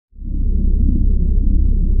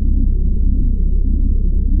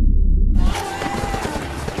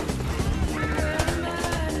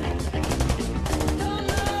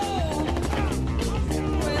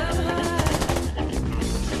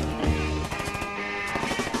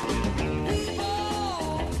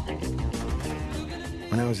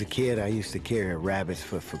was a kid, I used to carry a rabbit's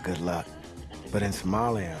foot for good luck. But in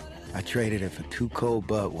Somalia, I traded it for 2 cold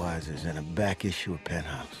Budweisers and a back issue of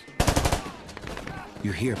Penthouse.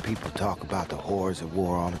 You hear people talk about the horrors of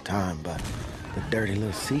war all the time, but the dirty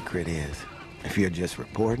little secret is, if you're just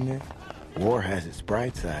reporting it, war has its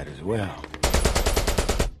bright side as well.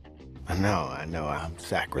 I know, I'm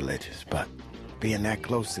sacrilegious, but being that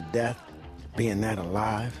close to death, being that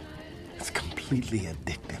alive, it's completely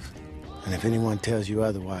addictive. And if anyone tells you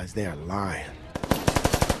otherwise, they're lying.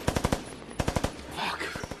 Fuck.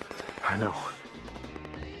 I know.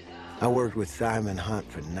 I worked with Simon Hunt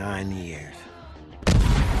for 9 years.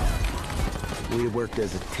 We worked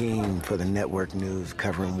as a team for the network news,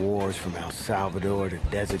 covering wars from El Salvador to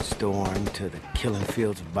Desert Storm to the killing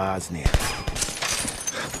fields of Bosnia.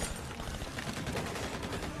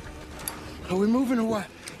 Are we moving or what?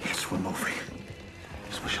 Yes, we're moving.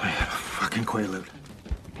 Just wish I had a fucking Quaalude.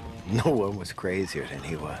 No one was crazier than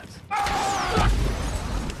he was.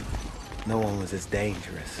 No one was as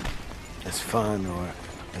dangerous, as fun, or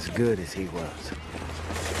as good as he was.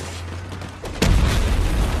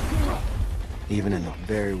 Even in the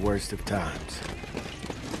very worst of times.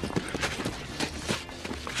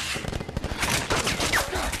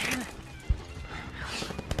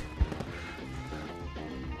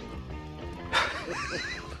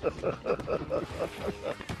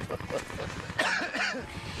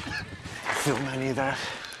 Film any of that?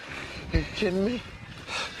 Are you kidding me?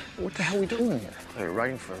 What the hell are we doing here? Are you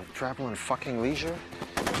writing for travel and fucking leisure?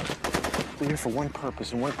 We're here for one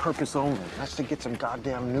purpose, and one purpose only. That's to get some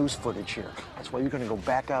goddamn news footage here. That's why you're gonna go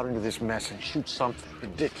back out into this mess and shoot something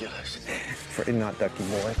ridiculous. For not ducky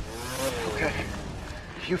boy. Okay.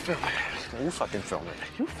 You film it. You fucking film it.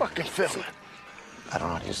 You fucking film it. I don't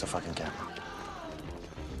know how to use the fucking camera.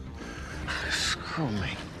 Screw me.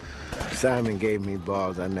 Simon gave me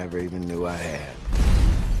balls I never even knew I had.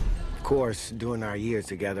 Of course, during our years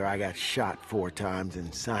together, I got shot 4 times,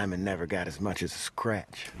 and Simon never got as much as a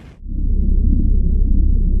scratch.